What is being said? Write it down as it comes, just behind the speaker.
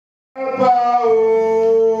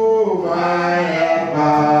Oh, my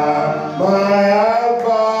helper, my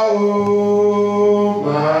helper, oh,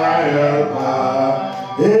 my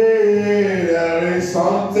helper. Hey, there is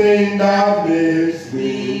something that makes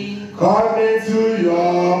me come into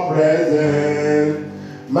your presence.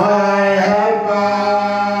 My helper,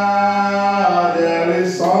 there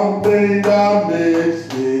is something that makes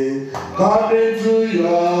me come into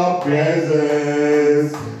your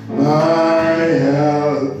presence. My helper.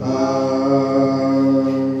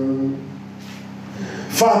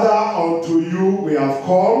 Father, unto you we have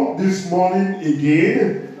come this morning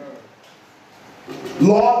again.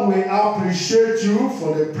 Lord, we appreciate you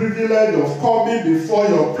for the privilege of coming before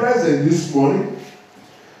your presence this morning.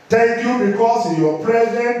 Thank you because in your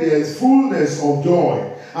presence there is fullness of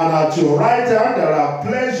joy, and at your right hand there are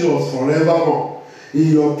pleasures forevermore.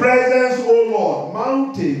 In your presence, O Lord,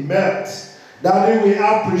 mountain melts. Daddy, we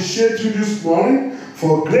appreciate you this morning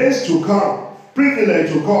for grace to come,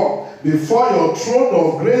 privilege to come before your throne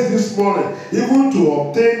of grace this morning, even to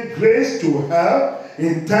obtain grace to help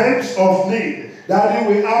in times of need. Daddy,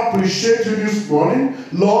 we appreciate you this morning.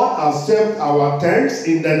 Lord, accept our thanks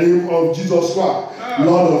in the name of Jesus Christ.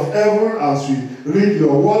 Lord of heaven, as we read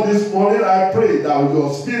your word this morning, I pray that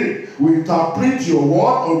your spirit will interpret your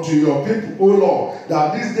word unto your people, O Lord.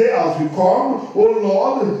 That this day as we come, O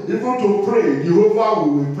Lord, even to pray, Jehovah,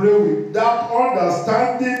 we will pray with that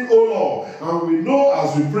understanding, O Lord. And we know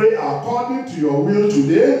as we pray according to your will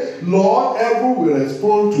today, Lord, heaven will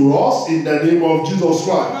respond to us in the name of Jesus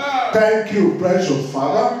Christ. Thank you, precious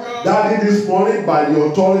Father. Daddy, this morning, by the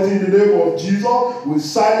authority in the name of Jesus, we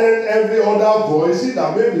silence every other voice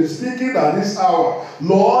that may be speaking at this hour.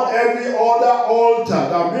 Lord, every other altar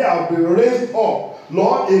that may have been raised up,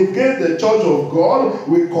 Lord, against the church of God,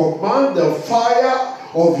 we command the fire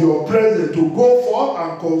of your presence to go forth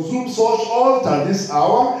and consume such altar this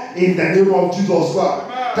hour in the name of Jesus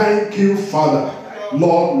Christ. Thank you, Father.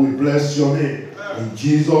 Lord, we bless your name. In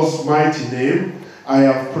Jesus' mighty name, I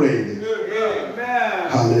have prayed. Amen.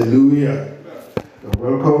 Hallelujah.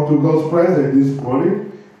 Welcome to God's presence this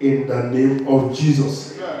morning in the name of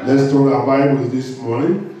Jesus. Let's turn our Bibles this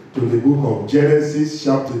morning to the book of Genesis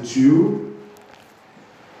chapter 2.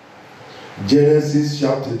 Genesis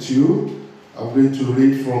chapter 2. I'm going to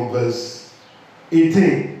read from verse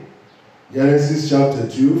 18. Genesis chapter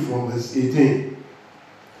 2 from verse 18.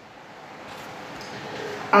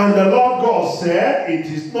 And the Lord God said, it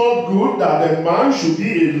is not good that the man should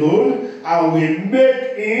be alone. I will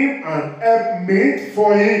make him an helpmate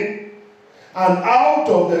for him. And out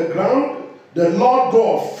of the ground the Lord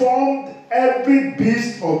God formed every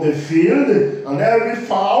beast of the field and every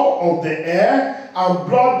fowl of the air, and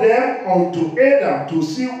brought them unto Adam to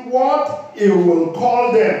see what he will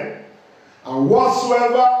call them. And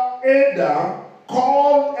whatsoever Adam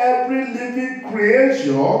called every living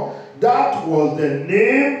creature, that was the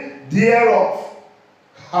name thereof.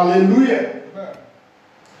 Hallelujah.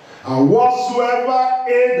 And whatsoever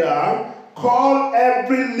Adam called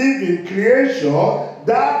every living creature,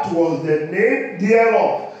 that was the name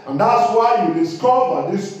thereof. And that's why you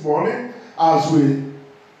discover this morning, as we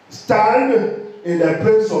stand in the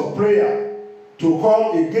place of prayer, to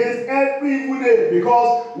come against every evil name.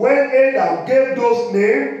 Because when Adam gave those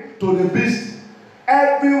names to the beast,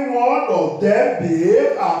 every one of them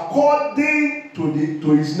behaved according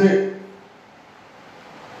to his name.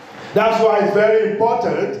 That's why it's very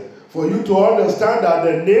important for you to understand that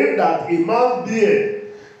the name that a man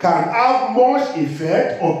bears can have much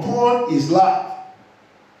effect upon his life.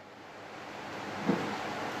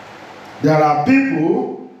 There are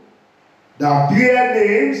people that bear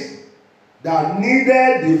names that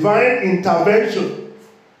needed divine intervention.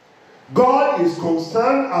 God is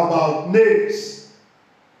concerned about names.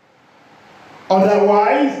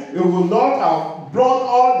 Otherwise, he would not have brought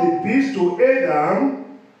all the beasts to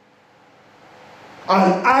Adam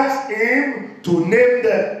and asked him to name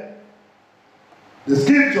them. The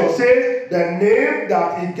scripture says the name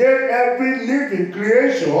that he gave every living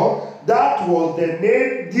creature, that was the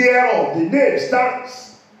name thereof. The name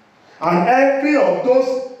stands. And every of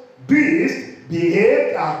those beasts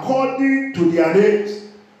behaved according to their names.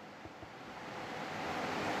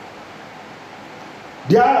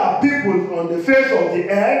 There are people on the face of the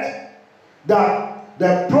earth that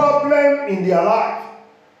the problem in their life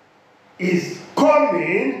is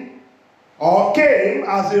coming or came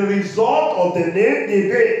as a result of the name they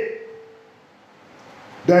bear.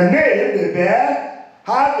 The name they bear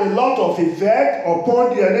had a lot of effect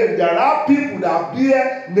upon their name. There are people that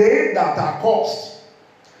bear names that are cursed.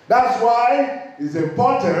 That's why is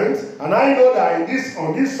important, and I know that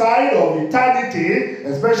on this side of eternity,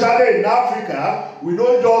 especially in Africa, we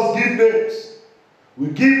don't just give names. We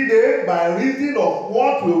give names by reason of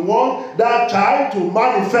what we want that child to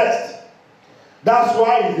manifest. That's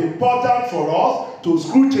why it's important for us to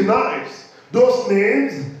scrutinize those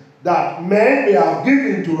names that men may have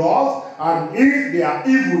given to us, and if they are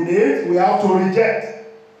evil names, we have to reject.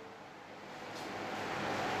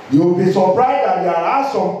 You'll be surprised that there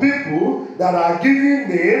are some people that are giving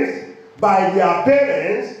names by their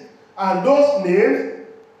parents, and those names,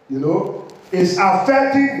 is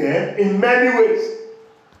affecting them in many ways.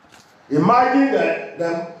 Imagine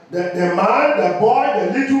the man, the boy,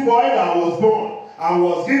 the little boy that was born and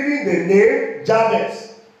was given the name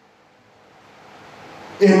Jabez.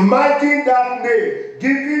 Imagine that name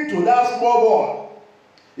given to that small boy.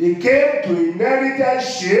 He came to inherit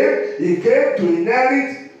shame. He came to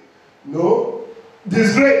inherit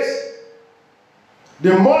disgrace.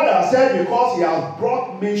 The mother said, because he has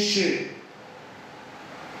brought me shame,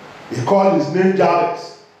 he called his name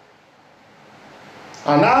Jabez.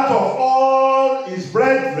 And out of all his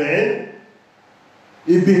brethren,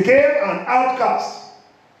 he became an outcast.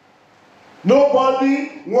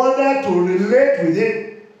 Nobody wanted to relate with him.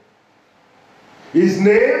 His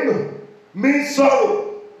name means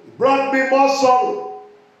sorrow. It brought me more sorrow.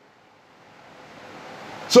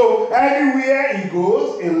 So anywhere he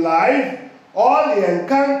goes in life, all he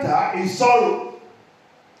encounters is sorrow.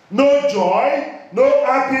 No joy, no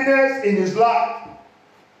happiness in his life.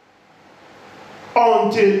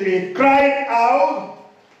 Until he cried out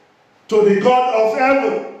to the God of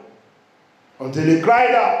heaven. Until he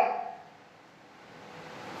cried out.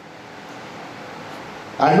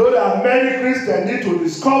 I know that many Christians need to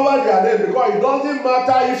discover their name, because it doesn't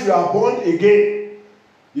matter if you are born again.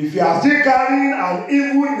 If you are still carrying an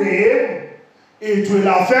evil name, it will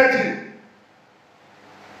affect you.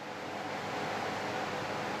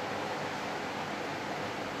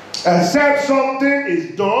 Except something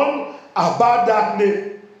is done about that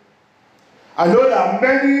name. I know that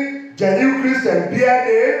many genuine Christians bear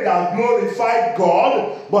names that glorify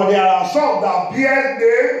God, but there are some that bear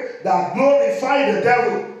names that glorify the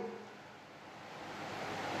devil.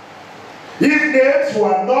 If names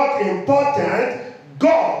were not important,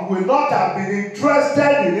 God will not have been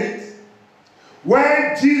interested in it.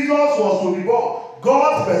 When Jesus was to be born,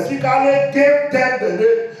 God specifically gave them the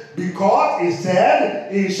name, because he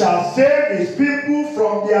said he shall save his people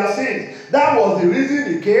from their sins. That was the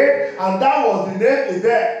reason he came, and that was the name he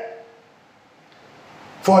gave.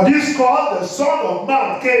 For this cause the Son of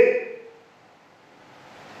Man came.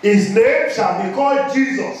 His name shall be called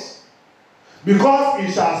Jesus, because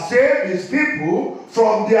he shall save his people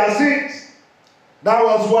from their sins. That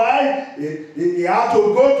was why he had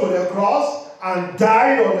to go to the cross and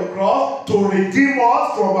died on the cross to redeem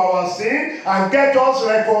us from our sin and get us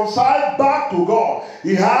reconciled back to God.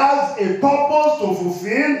 He has a purpose to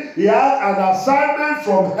fulfill. He has an assignment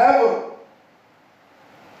from heaven.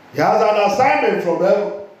 He has an assignment from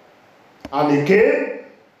heaven. And he came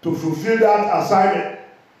to fulfill that assignment.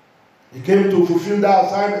 He came to fulfill that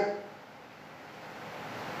assignment.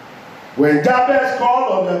 When Jabez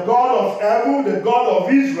called on the God of heaven, the God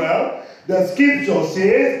of Israel, the scripture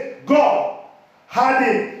says, God had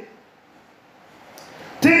him.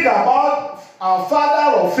 Think about our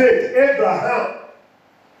father of faith, Abraham.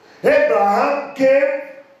 Abraham came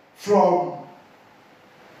from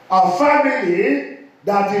a family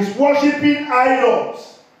that is worshiping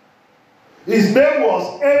idols. His name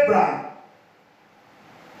was Abraham.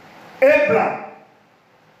 Abraham.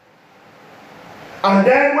 And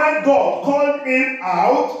then when God called him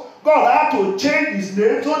out, God had to change his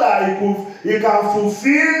name so that he can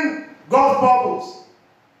fulfill God's purpose.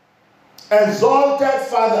 Exalted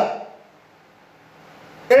father.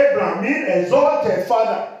 Abraham means exalted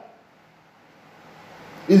father.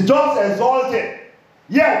 He's just exalted.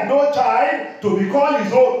 Yet no child to be called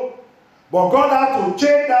his own. But God had to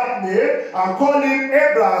change that name and call him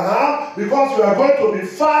Abraham, because we are going to be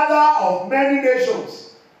father of many nations.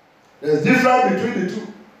 There's difference between the two.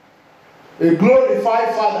 A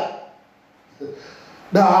glorified father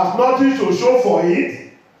that has nothing to show for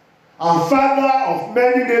it, and father of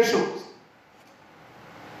many nations.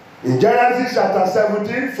 In Genesis chapter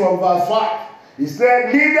 17 from verse 5, he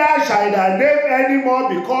said, neither shall thy name anymore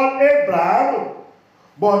be called Abraham,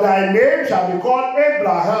 but thy name shall be called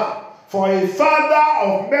Abraham. For a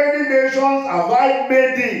father of many nations have I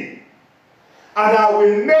made thee. And I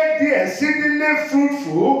will make thee exceedingly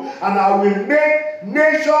fruitful, and I will make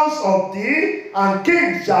nations of thee, and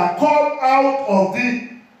kings shall come out of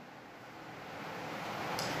thee.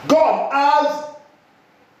 God has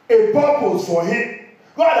a purpose for him.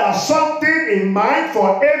 God has something in mind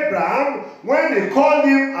for Abraham. When they called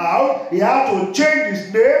him out, he had to change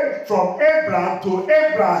his name from Abraham to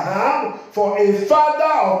Abraham, for a father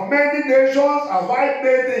of many nations have I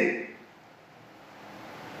made thee.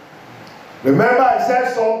 Remember I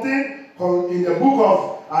said something in the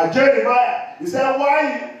book of Jeremiah. He said,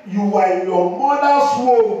 while you were in your mother's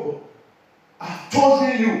womb, I have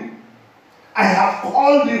chosen you. I have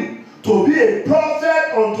called you to be a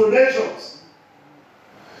prophet unto nations.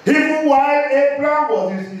 Even while Abraham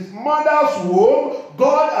was in his mother's womb,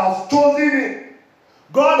 God has chosen him.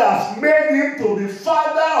 God has made him to be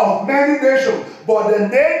father of many nations. But the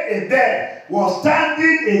name there was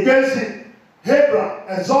standing against him.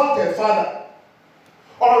 Abraham, exalted father.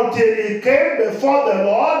 Until he came before the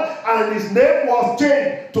Lord and his name was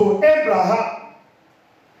changed to Abraham.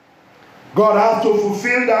 God has to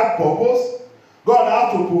fulfill that purpose. God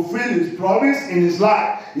has to fulfill his promise in his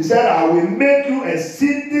life. He said, I will make you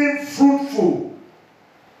exceeding fruitful.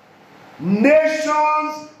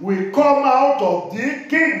 Nations will come out of thee.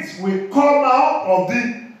 Kings will come out of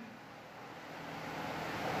thee.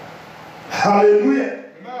 Hallelujah.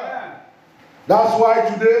 Amen. That's why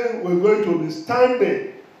today we're going to be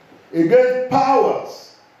standing against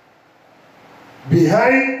powers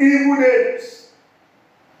behind evil names.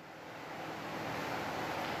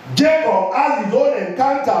 Jacob has his own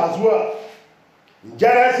encounter as well. In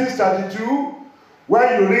Genesis 32,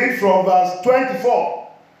 when you read from verse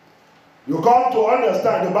 24, you come to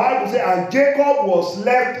understand. The Bible says, and Jacob was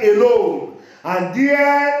left alone, and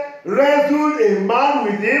there wrestled a man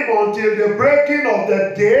with him until the breaking of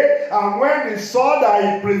the day. And when he saw that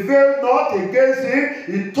he prevailed not against him,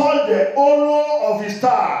 he touched the hollow of his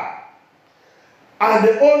thigh. And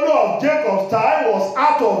the owner of Jacob's thigh was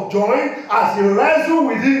out of joint as he wrestled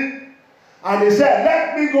with him. And he said,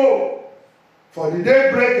 let me go, for the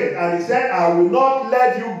day breaketh. And he said, I will not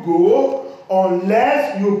let you go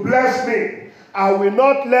unless you bless me. I will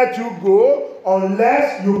not let you go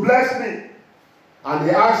unless you bless me. And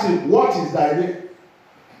he asked him, what is thy name?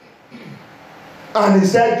 And he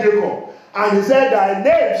said, Jacob. And he said, thy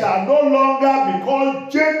name shall no longer be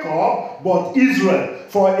called Jacob, but Israel.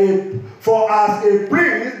 For as a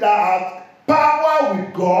prince that hath power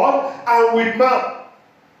with God and with man.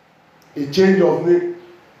 A change of name.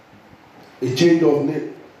 A change of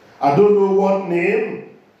name. I don't know what name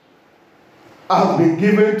has been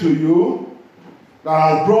given to you that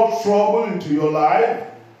has brought trouble into your life.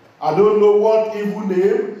 I don't know what evil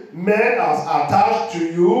name man has attached to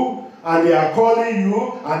you, and they are calling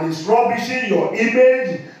you, and it's rubbishing your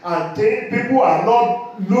image, and people are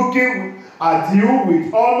not looking at you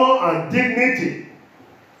with honor and dignity.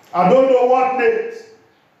 I don't know what names,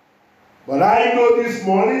 but I know this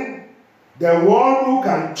morning, the one who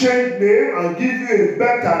can change name and give you a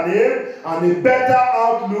better name and a better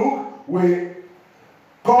outlook will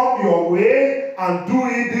come your way and do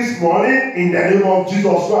it this morning in the name of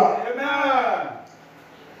Jesus Christ. Amen.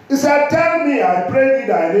 He said, tell me, I pray thee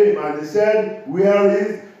thy name. And he said, whereof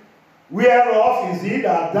is it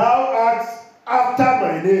that thou askest after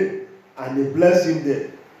my name? And he blessed him there.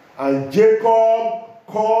 And Jacob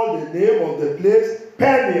called the name of the place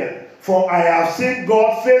Peniel, for I have seen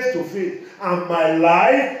God face to face, and my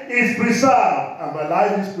life is preserved. And my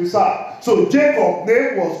life is preserved. So Jacob's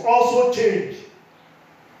name was also changed.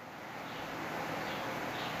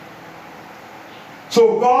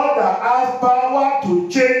 So God that has power to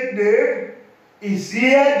change name is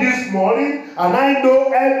here this morning, and I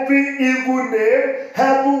know every evil name,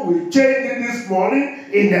 heaven will change it this morning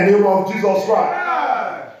in the name of Jesus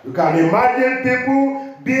Christ. You can imagine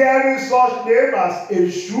people bearing such name as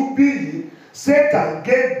Eshubi. Satan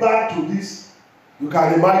gave back to this. You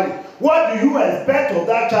can imagine. What do you expect of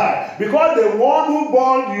that child? Because the one who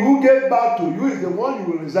born you, who gave back to you, is the one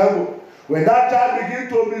you will resemble. When that child begins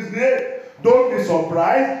to misbehave, don't be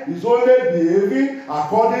surprised. He's only behaving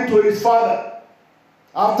according to his father,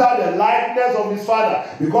 after the likeness of his father,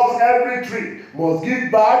 because every tree must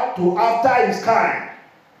give back to after his kind.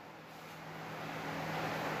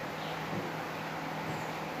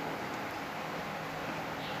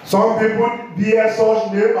 Some people bear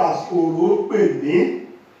such name as Oropeni. You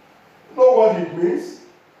know what it means?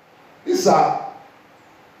 It's a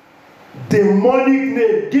demonic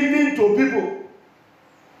name given to people.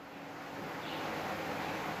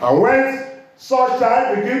 And when such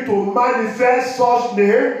child begin to manifest such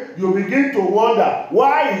name, you begin to wonder,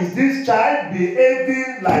 why is this child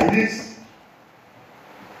behaving like this?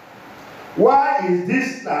 Why is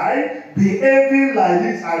this child behaving like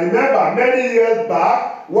this? I remember many years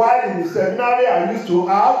back, while in the seminary, I used to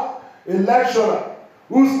have a lecturer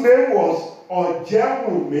whose name was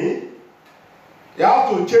Ojewumi. He has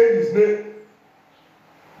to change his name.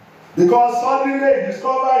 Because suddenly he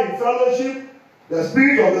discovered in fellowship, the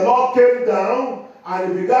Spirit of the Lord came down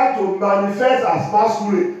and he began to manifest as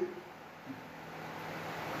masquerade.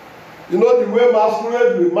 You know the way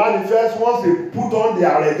masquerade will manifest once they put on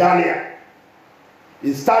their regalia.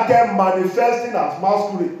 He started manifesting as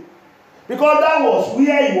masquerade. Because that was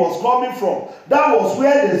where he was coming from. That was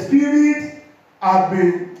where the Spirit had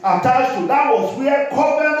been attached to. That was where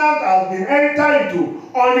covenant has been entered into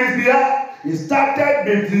on his behalf. He started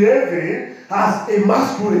behaving as a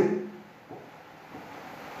masquerade.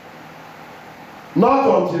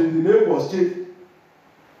 Not until the name was changed.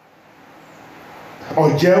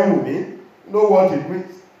 Ojewumi, you know what it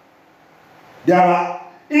means? There are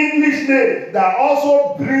English names that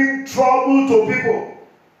also bring trouble to people.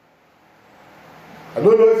 I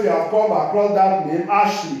don't know if you have come across that name,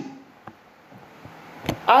 Ashley.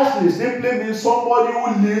 Ashley simply means somebody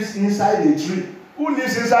who lives inside a tree. Who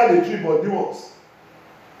lives inside a tree but demons?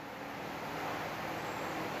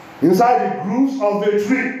 Inside the grooves of the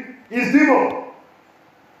tree is demon.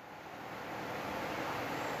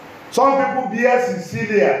 Some people bear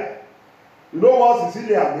Cecilia. You know what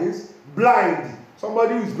Cecilia means? Blind.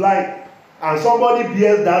 Somebody who is blind. And somebody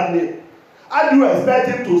bears that name. How do you expect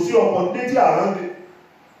him to see opportunity around it?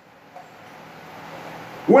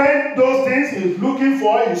 When those things he's looking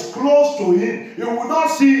for is close to him, he will not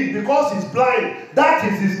see it because he's blind. That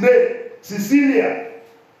is his name, Cecilia.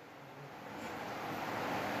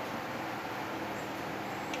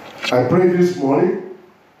 I pray this morning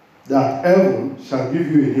that heaven shall give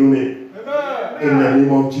you a new name. Amen. In the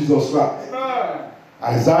name of Jesus Christ. Amen.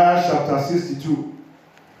 Isaiah chapter 62.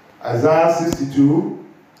 Isaiah 62,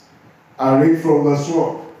 I read from verse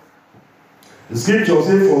 1. The scripture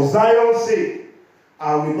says, for Zion's sake,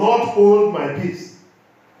 I will not hold my peace.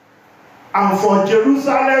 And for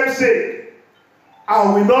Jerusalem's sake,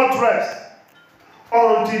 I will not rest,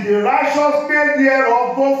 until the righteousness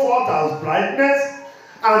thereof go forth as brightness,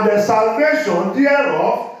 and the salvation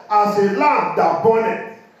thereof as a lamp that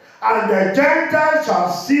burneth. And the Gentiles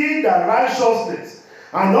shall see thy righteousness,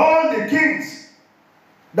 and all the kings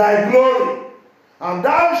thy glory. And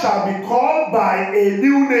thou shalt be called by a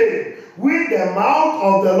new name, which the mouth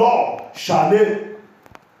of the Lord shall name.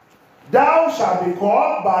 Thou shalt be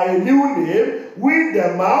called by a new name, which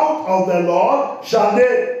the mouth of the Lord shall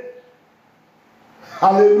name.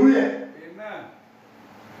 Hallelujah. Amen.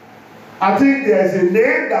 I think there is a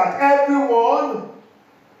name that everyone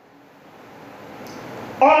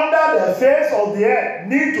under the face of the earth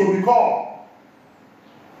need to be called.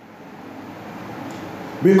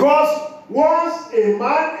 Because once a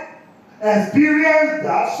man experiences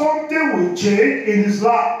that, something will change in his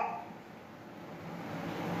life.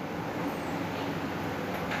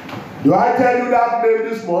 Do I tell you that name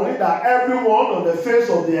this morning, that everyone on the face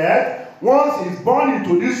of the earth, once he's born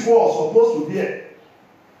into this world, is supposed to bear?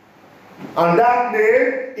 And that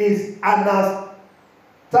name is Anastasia.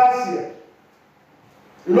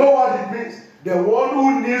 You know what it means? The one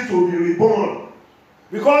who needs to be reborn.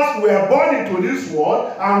 Because we are born into this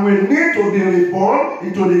world, and we need to be reborn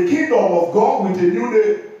into the kingdom of God with a new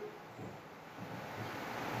name.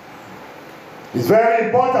 It's very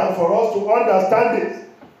important for us to understand this.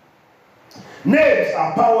 Names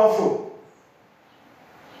are powerful.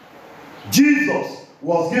 Jesus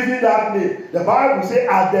was given that name. The Bible says,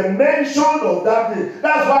 at the mention of that name.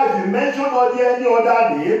 That's why if you mention any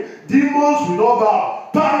other name, demons will not bow,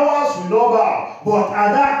 powers will not bow. But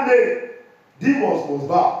at that name, demons must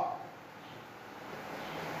bow.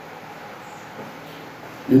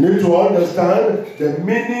 You need to understand the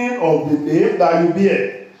meaning of the name that you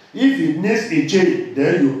bear. If it needs a change,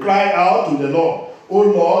 then you cry out to the Lord. Oh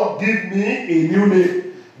Lord, give me a new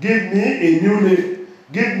name. Give me a new name.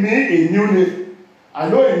 Give me a new name. I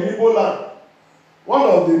know in Igbo land, one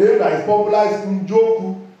of the names that is popular is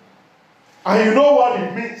Njoku. And you know what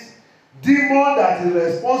it means? Demon that is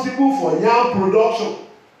responsible for yam production.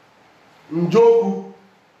 Njoku.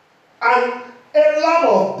 And a lot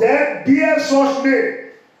of them bear such name.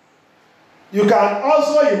 You can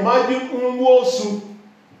also imagine Nwosu.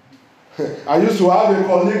 I used to have a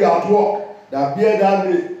colleague at work that bear that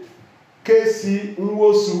name, KC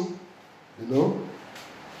Nwosu, you know,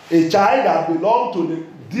 a child that belonged to the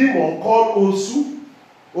demon called Osu.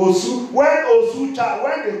 Osu. When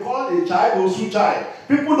they call a child Osu child,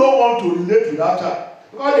 people don't want to relate to that child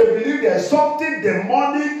because they believe there's something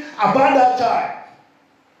demonic about that child.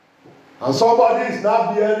 And somebody is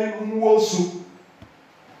now bearing Nwosu.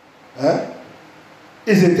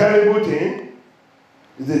 It's a terrible thing.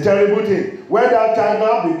 It's a terrible thing. When that child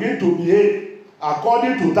now begins to behave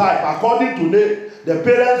according to type, according to name. The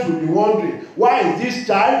parents will be wondering, why is this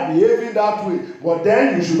child behaving that way? But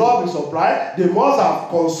then you should not be surprised. They must have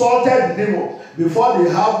consulted the demons before they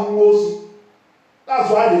have most.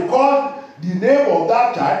 That's why they call the name of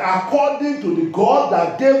that child according to the God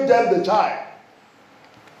that gave them the child.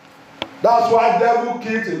 That's why the devil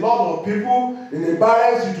keeps a lot of people in a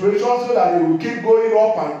barren situation so that they will keep going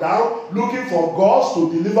up and down looking for gods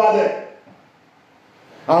to deliver them.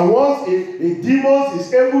 And once a demon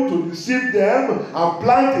is able to deceive them and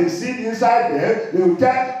plant a seed inside them, they will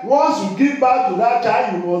tell, once you give birth to that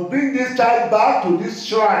child, you must bring this child back to this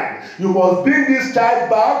shrine. You must bring this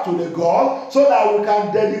child back to the God so that we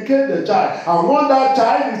can dedicate the child. And once that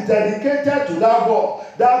child is dedicated to that God,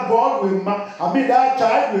 that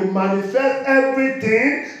child will manifest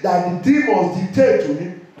everything that the demons dictate to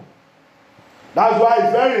him. That's why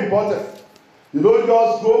it's very important. You don't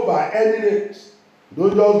just go by any names.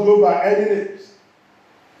 Don't just go by any names.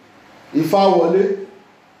 Ifa Wole,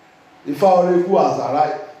 Ifa Oreku has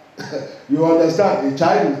arrived. You understand? A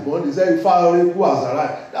child is born, they say Ifa Oreku has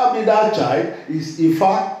arrived. That means that child is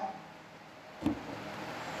Ifa.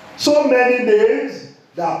 So many names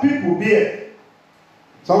that people bear.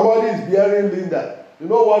 Somebody is bearing Linda. You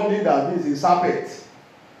know what Linda means? Is serpent.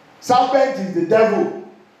 Serpent is the devil.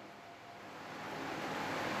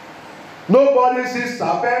 Nobody sees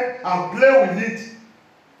serpent and play with it.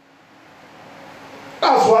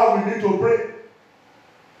 That's why we need to pray.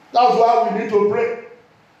 That's why we need to pray.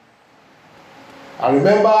 I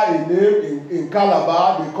remember a name in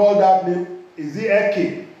Calabar, they call that name, is it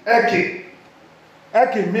Eke? Eke.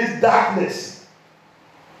 Eke means darkness.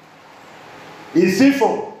 It's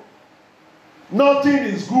evil. Nothing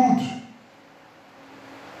is good.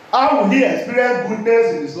 How will he experience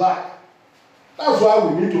goodness in his life? That's why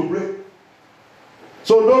we need to pray.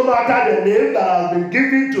 So no matter the name that has been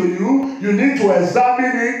given to you, you need to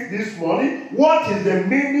examine it this morning. What is the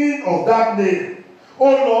meaning of that name? Oh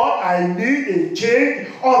Lord, I need a change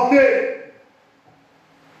of name.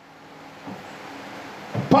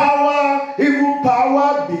 Power, evil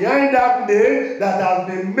power behind that name that has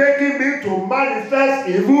been making me to manifest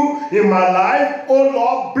evil in my life. Oh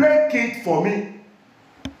Lord, break it for me.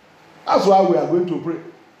 That's why we are going to pray.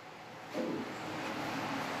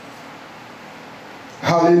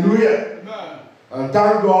 Hallelujah. Amen. And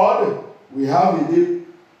thank God we have a name.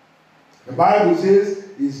 The Bible says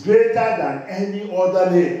it's greater than any other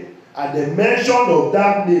name. At the mention of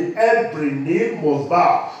that name, every name must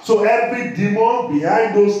bow. So every demon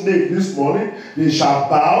behind those names this morning, they shall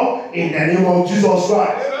bow in the name of Jesus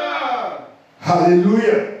Christ. Amen.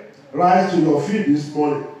 Hallelujah. Rise to your feet this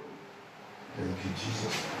morning. Thank you,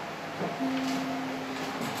 Jesus.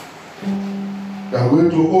 You are going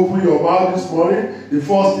to open your mouth this morning. The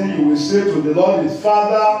first thing you will say to the Lord is,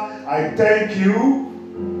 Father, I thank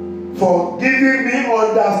you for giving me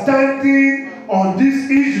understanding on this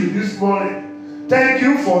issue this morning. Thank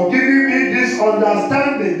you for giving me this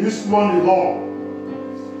understanding this morning, Lord.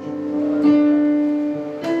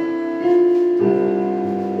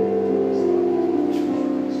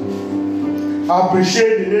 I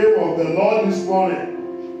appreciate the name of the Lord this morning.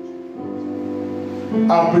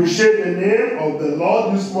 Appreciate the name of the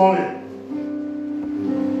Lord this morning.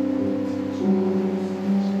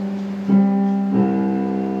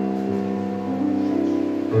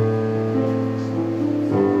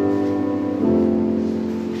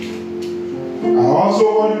 I also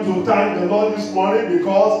want you to thank the Lord this morning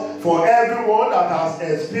because for everyone that has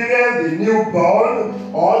experienced the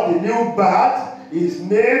newborn or the new birth is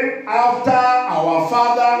named after our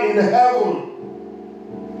Father in heaven.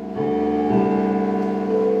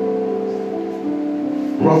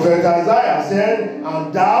 Prophet Isaiah said,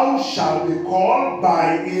 and thou shalt be called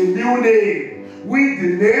by a new name, which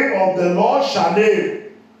the name of the Lord shall name.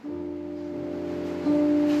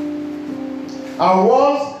 And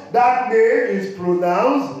once that name is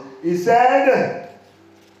pronounced, he said,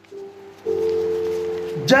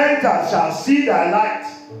 Gentiles shall see thy light.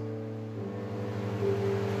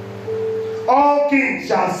 All kings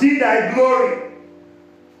shall see thy glory.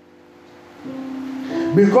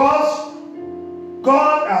 Because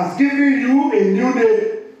God has given you a new name.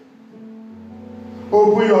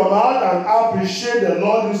 Open your mouth and appreciate the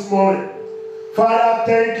Lord this morning. Father,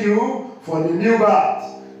 thank you for the new birth.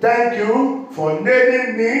 Thank you for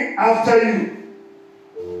naming me after you.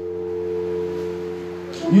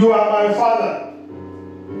 You are my Father.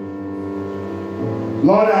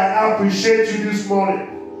 Lord, I appreciate you this morning.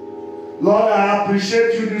 Lord, I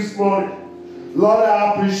appreciate you this morning. Lord,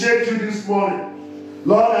 I appreciate you this morning.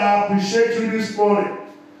 Lord, I appreciate you this morning.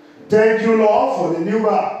 Thank you, Lord, for the new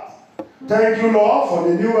birth. Thank you, Lord, for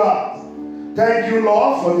the new birth. Thank you,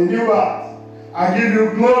 Lord, for the new birth. I give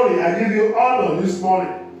you glory. I give you honor this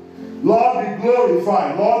morning. Lord, be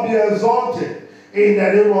glorified. Lord, be exalted in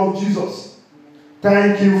the name of Jesus.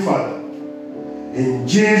 Thank you, Father. In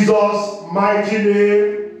Jesus' mighty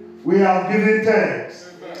name, we have given thanks.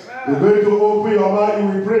 We're going to open your mouth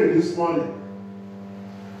and we pray this morning.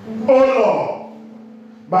 Oh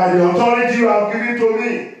Lord, by the authority you have given to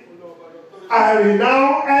me, I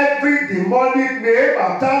renounce every demonic name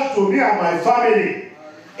attached to me and my family.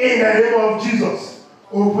 In the name of Jesus,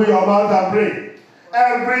 open your mouth and pray.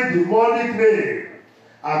 Every demonic name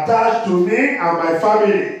attached to me and my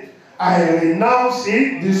family, I renounce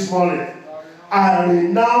it this morning. I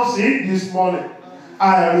renounce it this morning.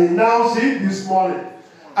 I renounce it this morning.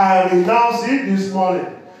 I renounce it this morning.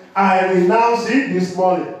 I renounce it this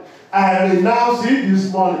morning. I renounce it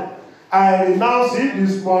this morning. I renounce it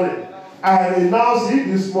this morning. I renounce it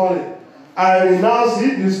this morning. I renounce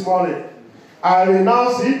it this morning. I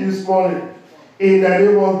renounce it this morning. In the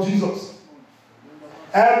name of Jesus.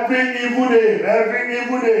 Every evil name, every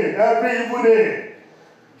evil name, every evil name,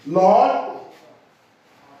 Lord,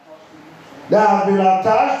 that have been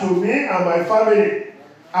attached to me and my family,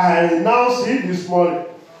 I renounce it this morning.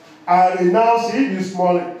 I renounce it this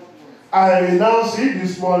morning. I renounce it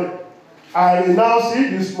this morning. I renounce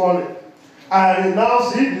it this morning. I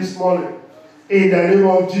renounce it this morning. In the name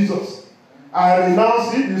of Jesus. I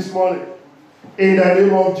renounce it this morning. In the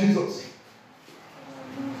name of Jesus.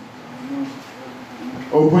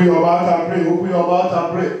 Open your mouth and pray. Open your mouth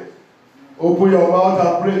and pray. Open your mouth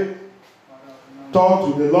and pray. Talk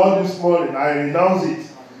to the Lord this morning. I renounce it.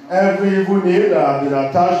 Every evil name that has been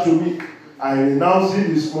attached to me, I renounce it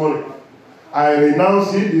this morning. I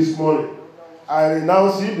renounce it this morning. I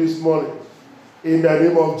renounce it this morning. In the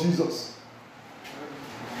name of Jesus.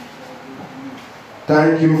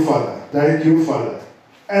 Thank you, Father. Thank you, Father.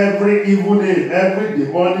 Every evil name, every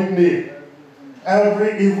demonic name,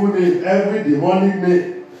 every evil name, every demonic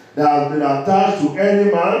name that has been attached to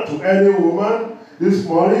any man, to any woman this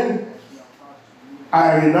morning,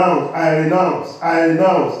 I renounce, I renounce, I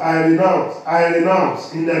renounce, I renounce, I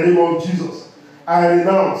renounce in the name of Jesus. I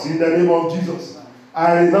renounce in the name of Jesus.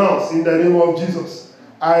 I renounce in the name of Jesus.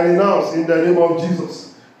 I renounce in the name of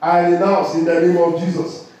Jesus. I renounce in the name of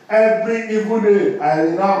Jesus. Every evil name, I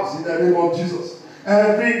renounce in the name of Jesus.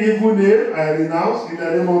 Every evil name, I renounce in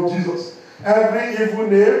the name of Jesus. Every evil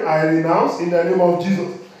name, I renounce in the name of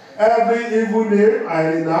Jesus. Every evil name, I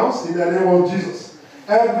renounce in the name of Jesus.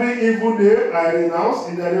 Every evil name, I renounce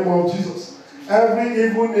in the name of Jesus. Every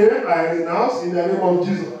evil name, I renounce in the name of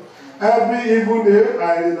Jesus. Every evil name,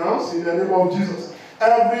 I renounce in the name of Jesus.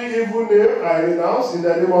 Every evil name, I renounce in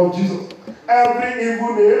the name of Jesus. Every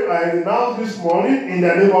evil name, I renounce this morning in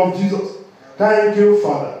the name of Jesus. Thank you,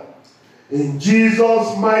 Father. In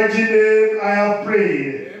Jesus' mighty name, I have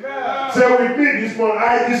prayed. Amen. Say with me this morning,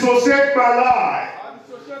 I dissociate my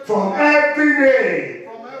life from every name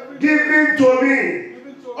given to me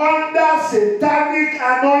under satanic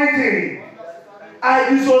anointing. I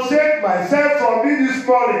dissociate myself from me this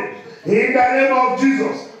morning in the name of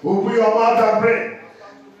Jesus. Open your mouth and pray.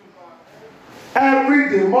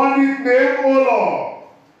 Every demonic name, oh Lord,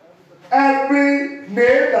 every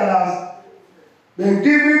name that has been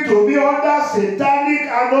given to me under satanic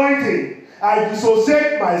anointing, I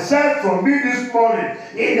dissociate myself from me this morning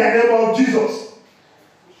in the name of Jesus.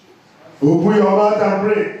 Open your mouth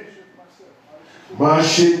and pray.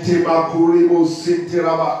 Mashinte makurimo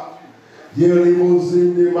sintiraba. Yerimo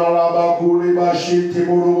zindi maraba kuriba shinti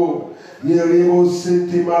murubo. Yerimo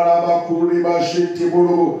sinti maraba kuriba shinti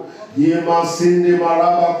murubo. Yema sindi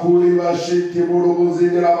maraba kuriba shinti murubo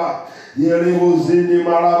zindiraba. Yerimo zindi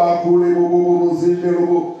maraba kuribo bubu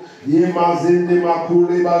zindirubo. Yema zindi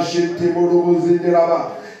makuriba shinti murubo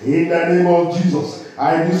zindiraba. In the name of Jesus,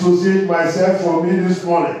 I dissociate myself from me this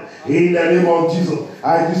morning. In the name of Jesus,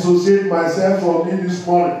 I dissociate myself from me this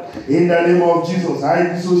morning. In the name of Jesus, I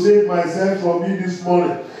dissociate myself from me this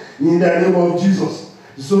morning. In the name of Jesus,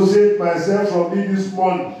 dissociate myself from me this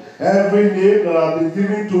morning. Every name that has been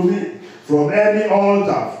given to me from any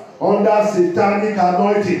altar under satanic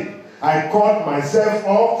anointing, I cut myself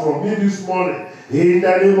off from me this morning. In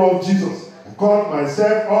the name of Jesus, I cut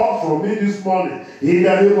myself off from me this morning. In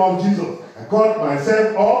the name of Jesus, I cut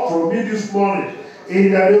myself off from me this morning.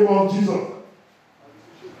 In the name of Jesus.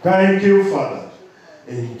 Thank you, Father.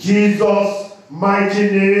 In Jesus'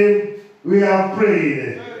 mighty name, we have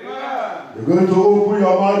prayed. Amen. You're going to open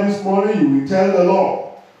your mouth this morning. You will tell the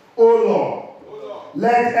Lord, oh Lord,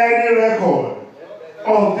 let any record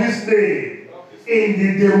of this name in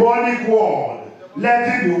the demonic world,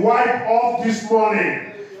 let it be wiped off this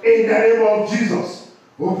morning. In the name of Jesus.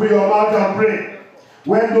 Open your mouth and pray.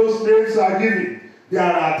 When those names are given,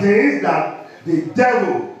 there are things that the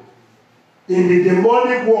devil in the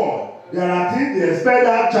demonic world, there are things they expect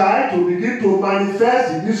that child to begin to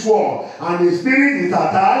manifest in this world, and the spirit is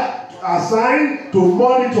attached, assigned to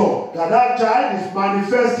monitor that child is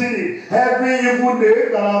manifesting it. Every evil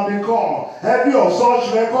name that have been called, every of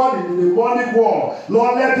such record in the demonic world,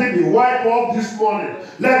 Lord, let it be wiped off this morning.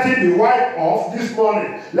 Let it be wiped off this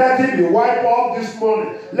morning. Let it be wiped off this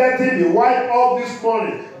morning. Let it be wiped off this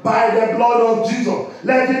morning. By the blood of Jesus,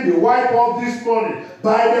 let it be wiped off this morning.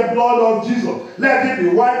 By the blood of Jesus, let it be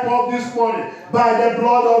wiped off this morning. By the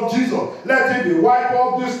blood of Jesus, let it be wiped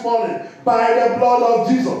off this morning. By the blood of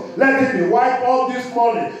Jesus, let it be wiped off this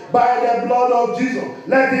morning. By the blood of Jesus,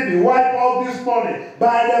 let it be wiped off this morning.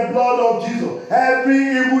 By the blood of Jesus,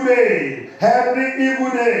 every evil name, every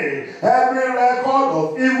record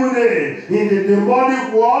of evil name in the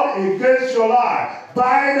demonic world against your life,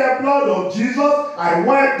 by the blood of Jesus, I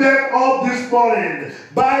wipe them off this morning.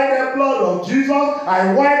 By the blood of Jesus,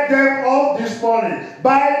 I wipe them off this morning.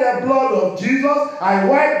 By the blood of Jesus, I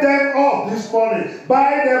wipe them off this morning.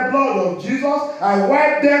 By the blood of Jesus, I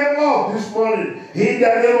wipe them off this morning. In the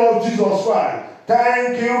name of Jesus Christ.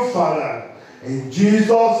 Thank you, Father. In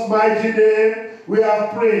Jesus' mighty name, we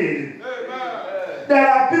have prayed. Amen. There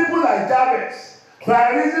are people like Jabez.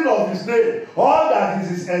 By reason of his name, all that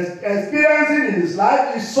he is experiencing in his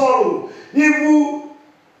life is sorrow. Evil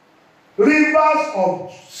rivers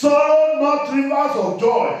of sorrow, not rivers of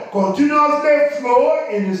joy, continuously flow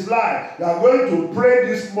in his life. You are going to pray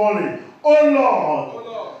this morning. Oh Lord,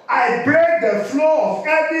 I break the flow of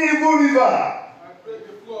every evil river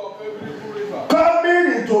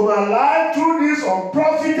coming into my life through these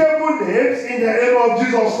unprofitable names in the name of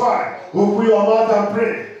Jesus Christ. Open your mouth and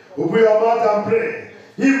pray. Open your mouth and pray.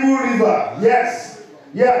 Evil river, yes,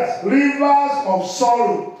 rivers of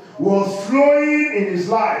sorrow was flowing in his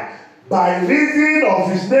life by reason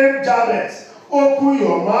of his name Jabez. Open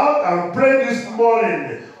your mouth and pray this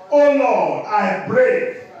morning. Oh Lord, I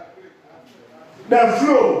break the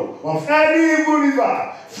flow of any evil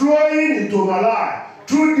river flowing into my life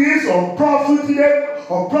through these unprofitable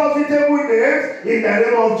names in the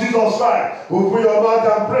name of Jesus Christ. Open your mouth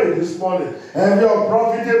and pray this morning. Every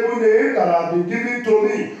unprofitable name that has been given to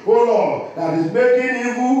me, oh Lord, that is making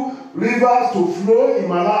evil rivers to flow in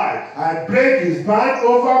my life, I break his band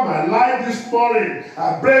over my life this morning.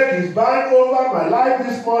 I break his band over my life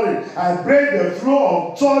this morning. I break the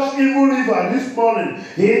flow of such evil river this morning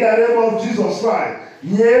in the name of Jesus Christ.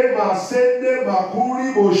 Ye masende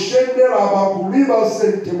makuri bo shende rabakuri ba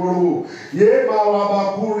sente moro. Ye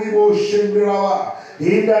malabakuri bo shende raba.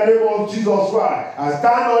 In the name of Jesus Christ, I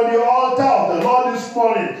stand on the altar of the Lord this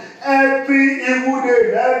morning. Every evil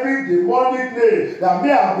name, every demonic name that may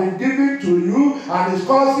have been given to you and is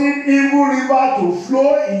causing evil river to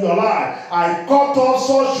flow in your life, I cut off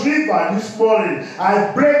such river this morning.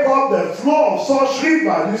 I break up the flow of such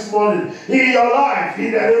river this morning in your life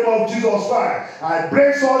in the name of Jesus Christ. I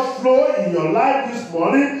break such flow in your life this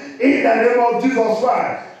morning in the name of Jesus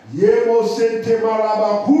Christ. I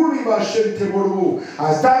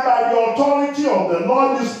stand by the authority of the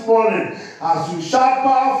Lord this morning. As you shout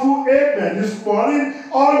powerful amen this morning,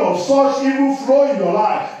 all of such evil flow in your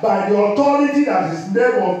life. By the authority that is the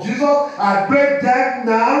name of Jesus, I break them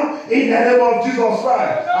now in the name of Jesus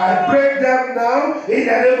Christ. I break them now in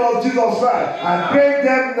the name of Jesus Christ. I break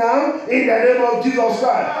them now in the name of Jesus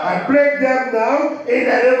Christ. I break them now in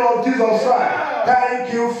the name of Jesus Christ.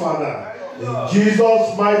 Thank you, Father. In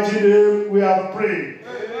Jesus' mighty name we have prayed.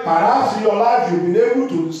 Perhaps in your life you've been able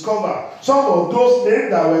to discover some of those names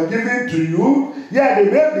that were given to you. Yeah, they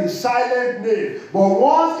may be silent names, but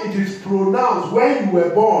once it is pronounced when you were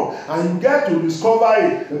born and you get to discover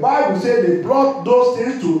it, the Bible says they brought those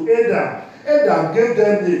things to Adam. Adam gave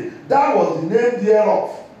them name. That was the name thereof.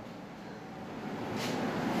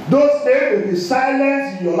 Those names may be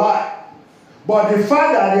silent in your life, but the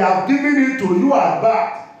fact that they have given it to you at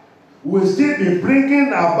birth will still be bringing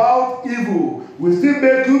about evil, will still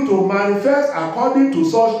make you to manifest according to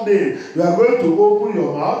such name. You are going to open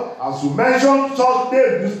your mouth as you mention such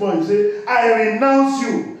name this morning. You say, I renounce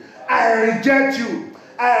you, I reject you,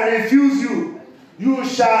 I refuse you. You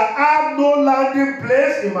shall have no landing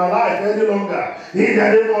place in my life any longer. In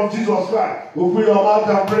the name of Jesus Christ. Open your mouth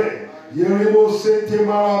and pray.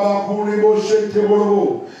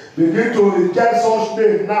 Begin to reject such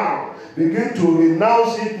name now. Begin to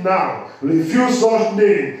renounce it now. Refuse such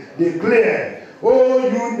name. Declare, Oh,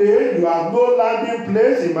 you name, you have no landing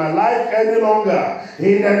place in my life any longer.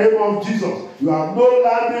 In the name of Jesus, you have no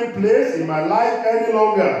landing place in my life any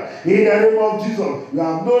longer. In the name of Jesus, you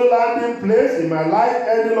have no landing place in my life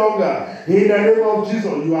any longer. In the name of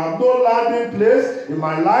Jesus, you have no landing place in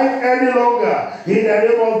my life any longer. In the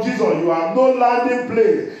name of Jesus, you have no landing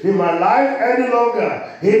place in my life any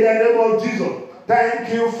longer. In the name of Jesus,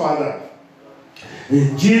 thank you, Father.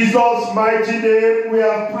 In Jesus' mighty name we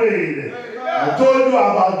have prayed. I told you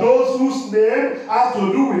about those whose name has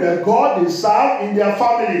to do with the God they serve in their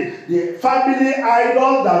family, the family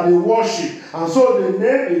idols that they worship. And so they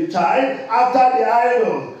name a child after the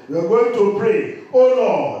idols. We are going to pray. Oh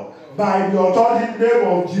Lord, by the authority name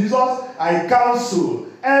of Jesus, I cancel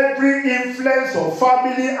every influence of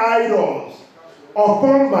family idols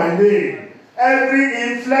upon my name. Every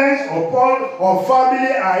influence of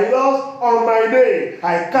family idols on my name,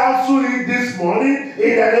 I cancel it this morning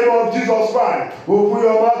in the name of Jesus Christ. Open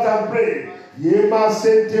your mouth and pray.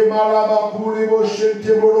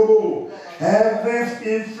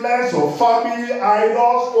 Every influence of family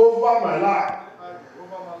idols over my life.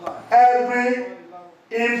 Every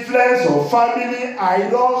influence of family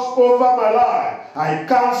idols over my life, I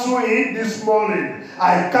cancel it this morning.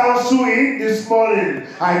 I cancel it this morning.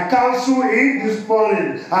 I cancel it this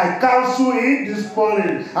morning. I cancel it this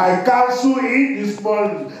morning. I cancel it this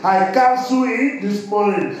morning. I cancel it this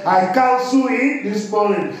morning. I cancel it this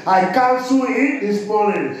morning. I cancel it this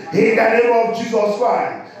morning. In the name of Jesus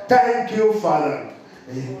Christ. Thank you, Father.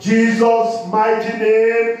 In Jesus' mighty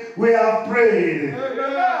name, we have prayed.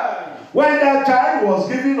 Amen. When that child was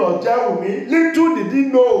given Ojewumi, little did he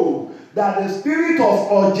know that the spirit of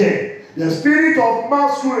Oje, the spirit of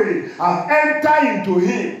masquerade, have entered into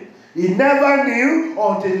him. He never knew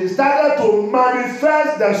until he started to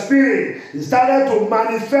manifest the spirit. He started to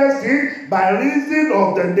manifest it by reason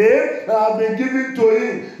of the name that has been given to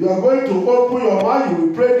him. You are going to open your mouth, you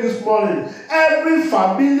will pray this morning. Every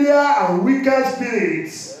familiar and wicked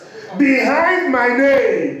spirits behind my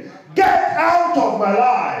name, get out of my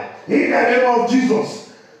life. In the name of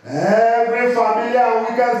Jesus, every familiar and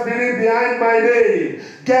wicked spirit behind my name,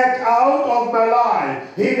 get out of my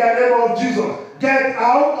life. In the name of Jesus, get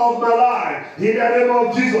out of my life. In the name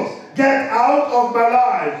of Jesus, get out of my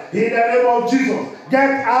life. In the name of Jesus,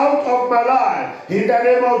 get out of my life. In the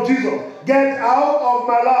name of Jesus, get out of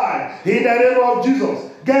my life. In the name of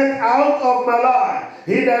Jesus, get out of my life.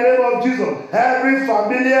 In the name of Jesus, every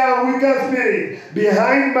familiar and wicked spirit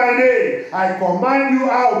behind my name, I command you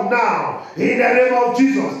out now. In the name of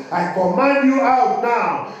Jesus, I command you out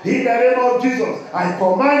now. In the name of Jesus, I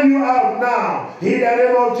command you out now. In the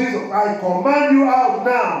name of Jesus, I command you out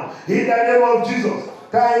now. In the name of Jesus.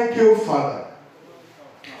 Thank you, Father.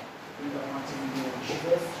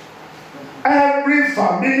 Every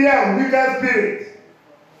familiar and wicked spirit,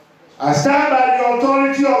 I stand by the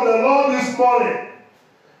authority of the Lord this morning.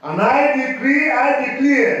 And I decree, I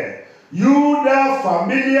declare, you that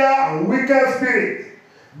familiar and wicked spirit,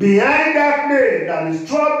 behind that name that is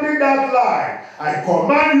troubling that life, I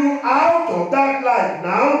command you out of that life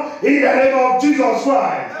now, in the name of Jesus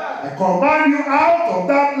Christ. I command you out of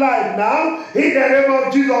that life now, in the name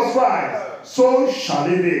of Jesus Christ. So shall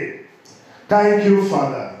it be. Thank you,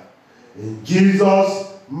 Father. In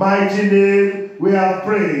Jesus' mighty name, we have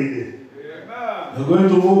prayed. Amen. You're going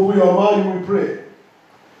to open your mouth, you will pray.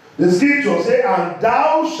 The scripture says, and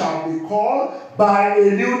thou shalt be called by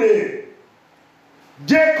a new name.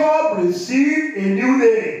 Jacob received a new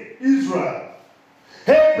name, Israel.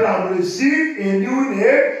 Abraham received a new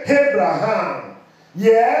name, Abraham.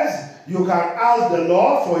 Yes, you can ask the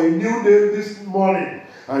Lord for a new name this morning.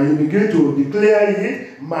 And you begin to declare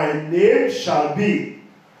it, my name shall be.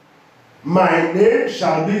 My name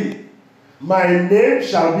shall be. My name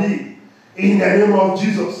shall be. In the name of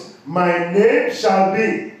Jesus. My name shall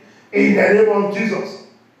be. In the name of Jesus.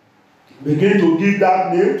 Begin to give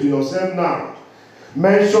that name to yourself now.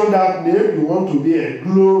 Mention that name. You want to be a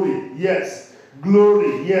glory. Yes.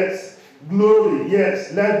 Glory. Yes. Glory.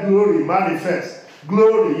 Yes. Let glory manifest.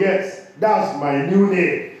 Glory. Yes. That's my new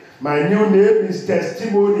name. My new name is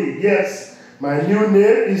testimony. Yes. My new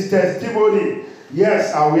name is testimony.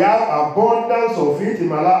 Yes. I will have abundance of it in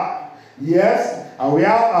my life. Yes. I will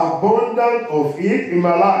have abundance of it in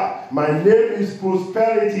my life. My name is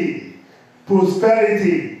prosperity.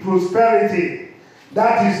 Prosperity. Prosperity.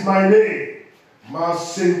 That is my name. In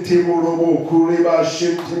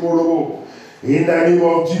the name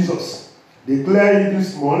of Jesus. Declare it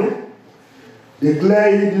this morning.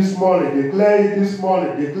 Declare it this morning. Declare it this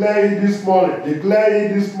morning. Declare it this morning. Declare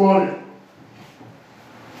it this morning.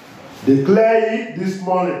 Declare it this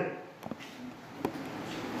morning.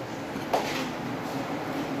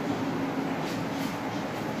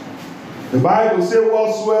 The Bible says,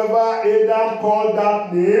 whatsoever Adam called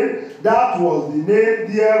that name, that was the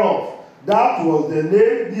name thereof. That was the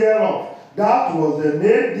name thereof. That was the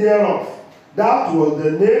name thereof. That was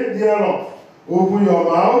the name thereof. Open your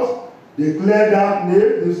mouth. Declare that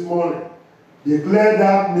name this morning. Declare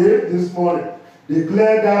that name this morning.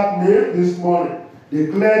 Declare that name this morning.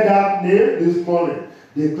 Declare that name this morning.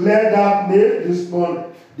 Declare that name this morning.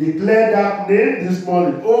 Declare that name this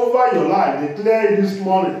morning over your life. Declare it this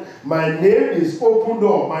morning. My name is open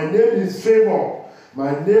door. My name is favor.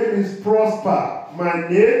 My name is prosper. My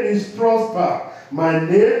name is prosper. My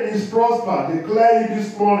name is prosper. Declare it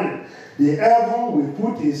this morning. The heaven will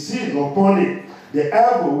put a seal upon it. The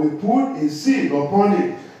heaven will put a seal upon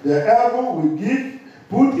it. The heaven will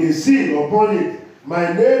put a seal upon it.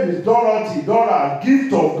 My name is Dorothy. Dora,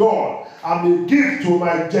 gift of God. I'm a gift to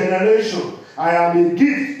my generation. I am a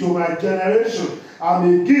gift to my generation. I'm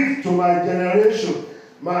a gift to my generation.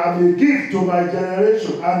 I'm a gift to my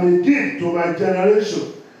generation. I'm a gift to my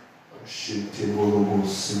generation.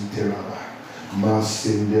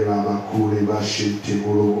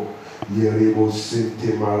 Yerebo sente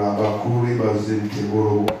marabakuri bazente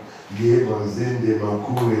moro. Gema zende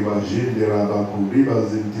makuri bajende rabakuri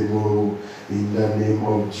bazente moro. In the name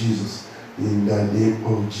of Jesus. In the name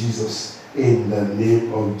of Jesus. In the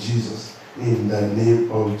name of Jesus. In the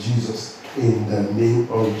name of Jesus. In the name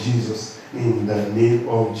of Jesus. In the name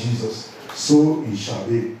of Jesus. So it shall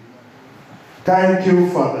be. Thank you,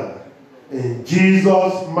 Father. In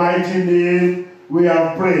Jesus' mighty name we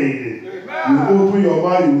have prayed. You open your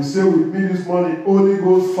mouth, you will say with me this morning, Holy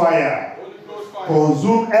Ghost fire.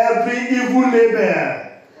 Consume every evil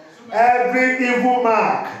label, every evil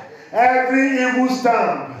mark, every evil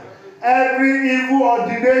stamp, every evil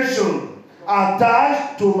ordination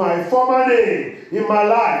attached to my former name in my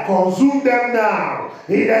life. Consume them now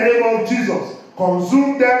in the name of Jesus.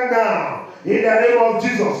 Consume them now in the name of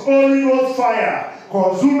Jesus. Holy Ghost fire.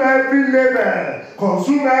 Consume every label,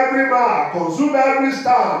 consume every mark, consume every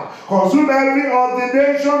stamp, consume every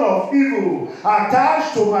ordination of evil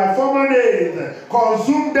attached to my former name.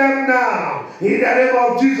 Consume them now in the name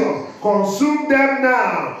of Jesus. Consume them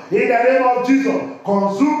now in the name of Jesus.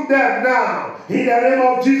 Consume them now in the name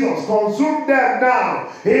of Jesus. Consume them now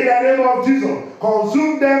in the name of Jesus.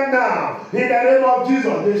 Consume them now in the name of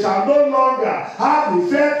Jesus. They shall no longer have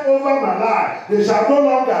effect over my life. They shall no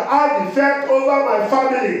longer have effect over my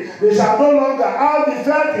family. They shall no longer have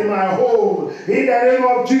effect in my home. In the name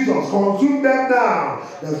of Jesus, consume them now.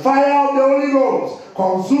 The fire of the Holy Ghost,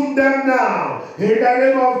 consume them now. In the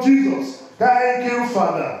name of Jesus. Thank you,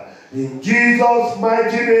 Father. In Jesus'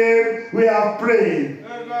 mighty name, we have prayed.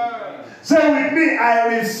 Amen. Say with me,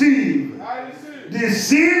 I receive the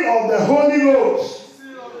seal of the Holy Ghost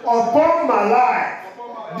upon my life.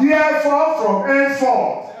 Therefore, from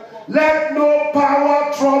henceforth, let no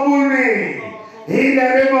power trouble me. In the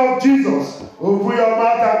name of Jesus, open your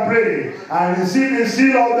mouth and pray. I receive the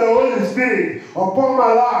seal of the Holy Spirit upon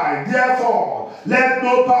my life. Therefore, let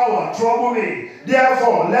no power trouble me.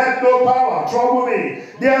 Therefore, let no power trouble me.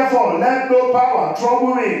 Therefore, let no power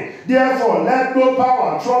trouble me. Therefore, let no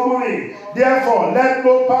power trouble me. Therefore, let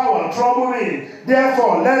no power trouble me.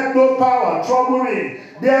 Therefore, let no power trouble me.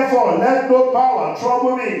 Therefore, let no power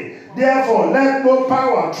trouble me. Therefore, let no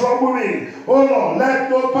power trouble me. Oh Lord, let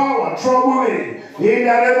no power trouble me. In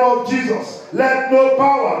the name of Jesus, let no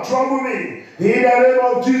power trouble me. In the name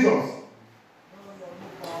of Jesus.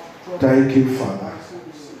 Thank you, Father.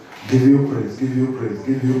 Give you praise, give you praise,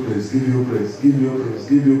 give you praise, give you praise, give you praise,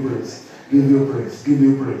 give you praise, give you praise, give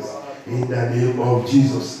you praise. In the name of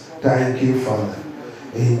Jesus. Thank you, Father.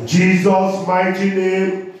 In Jesus' mighty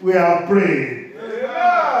name, we are praying.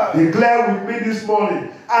 Declare with me this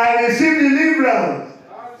morning, I receive deliverance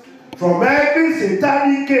from every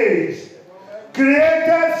satanic cage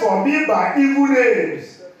created for me by evil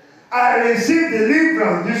names. I receive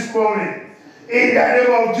deliverance this morning in the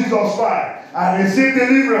name of Jesus Christ. I receive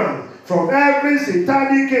deliverance from every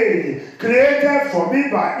satanic cage created for me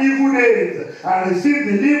by evil names. I receive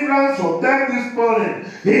deliverance from them this morning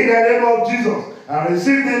in the name of Jesus. I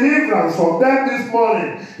receive deliverance from them this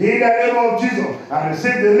morning in the name of Jesus. I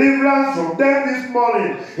receive deliverance from them this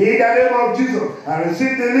morning in the name of Jesus. I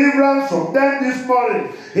receive deliverance from them this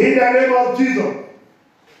morning in the name of Jesus.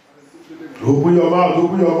 Open your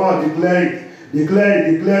mouth, declare it, declare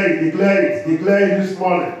it, declare it, declare it, declare it this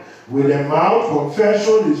morning. With the mouth,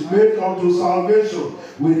 confession is made unto salvation.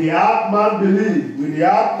 With the heart, man believe. With the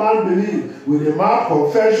heart, man believe. With the mouth,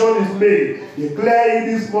 confession is made. Declare it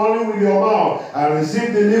this morning with your mouth. I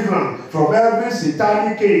receive deliverance from every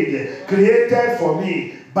satanic cage created for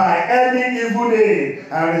me by any evil name.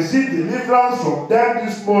 I receive deliverance from them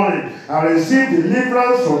this morning. I receive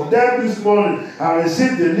deliverance from them this morning. I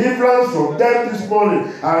receive deliverance from them this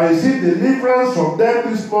morning. I receive deliverance from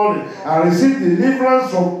them this morning. I receive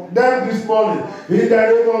deliverance from them this morning. In the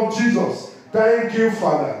name of Jesus. Thank you,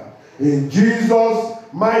 Father. In Jesus'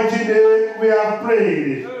 mighty name we have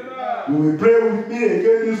prayed. You will pray with me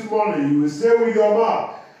again this morning. You will say with your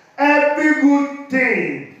mouth, every good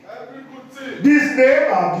thing this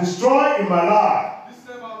name I've destroyed in my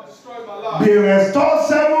life, be restored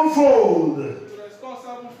sevenfold.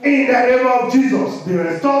 In the name of Jesus, be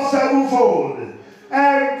restored sevenfold.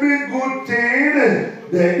 Every good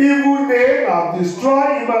thing, the evil name I've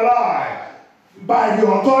destroyed in my life, by the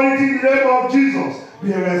authority in the name of Jesus,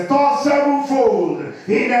 be restored sevenfold.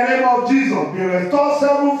 In the name of Jesus, be restored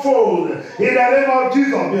sevenfold. In the name of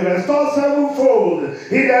Jesus, be restored sevenfold.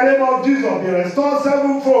 In the name of Jesus, be restored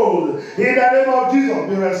sevenfold. In the name of Jesus,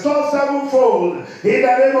 be restored sevenfold. In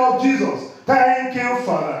the name of Jesus. Thank you,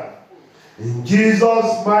 Father. In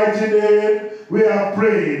Jesus' mighty name, we have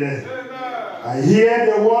prayed. I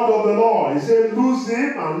hear the word of the Lord. He said, loose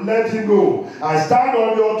him and let him go. I stand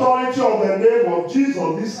on the authority of the name of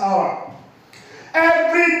Jesus this hour.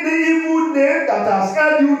 Every evil name that has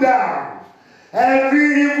held you down,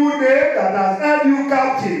 every evil name that has held you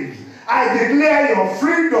captive, I declare your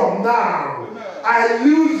freedom now. I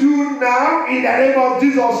lose you now in the name of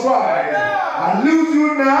Jesus Christ. I lose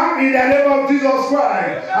you now in the name of Jesus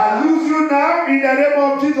Christ. I lose you now in the name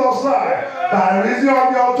of Jesus Christ. By reason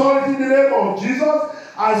of the authority in the name of Jesus,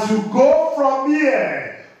 as you go from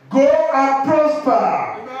here, go and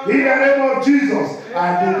prosper. In the name of Jesus,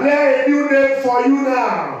 I declare a new name for you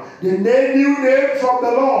now. The new name from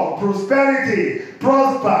the Lord, prosperity,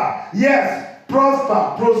 prosper. Yes,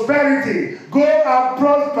 prosper, prosperity. Go and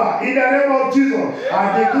prosper in the name of Jesus.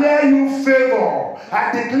 I declare you favor.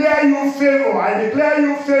 I declare you favor. I declare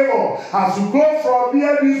you favor. As you go from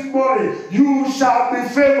here this morning, you shall be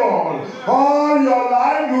favored. All your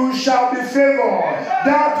life you shall be favored.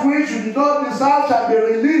 That which you did not deserve shall be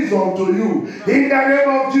released unto you. In the name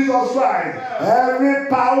of Jesus Christ. Every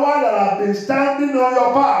power that has been standing on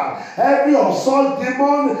your path, every assault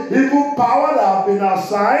demon, evil power that has been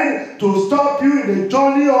assigned to stop you in the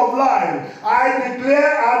journey of life, I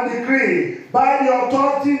declare and decree, by the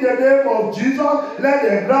authority in the name of Jesus, let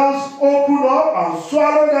the grounds open up and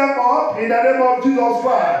swallow them up in the name of Jesus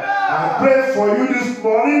Christ. I pray for you this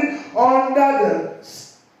morning under the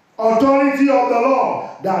authority of the Lord,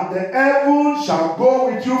 that the heavens shall go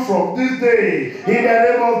with you from this day in the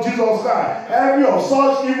name of Jesus Christ. Every of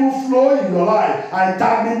such evil flow in your life, I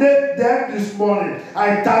terminate them this morning.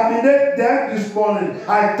 I terminate them this morning.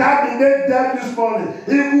 I terminate them this morning.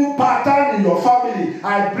 Evil pattern in your family,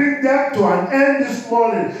 I bring them to an end this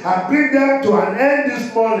morning. I bring them to an end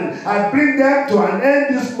this morning. I bring them to an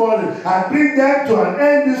end this morning. I bring them to an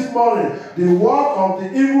end this morning. The work of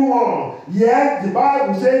the evil one. Yes, the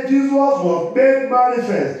Bible says Jesus was made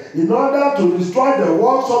manifest in order to destroy the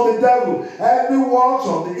works of the devil. Every works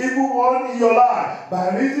of the evil one in your life,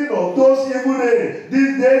 by reason of those evil names,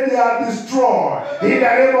 this day they are destroyed. In the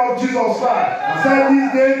name of Jesus Christ. I said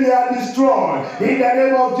this day they are destroyed. In the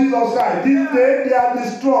name of Jesus Christ. This day they are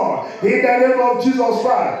destroyed. In the name of Jesus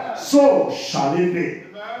Christ. So shall it be.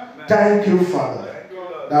 Thank you, Father,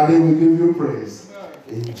 that they will give you praise.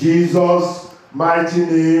 In Jesus' mighty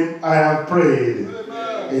name I have prayed.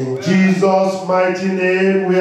 In Jesus' mighty name we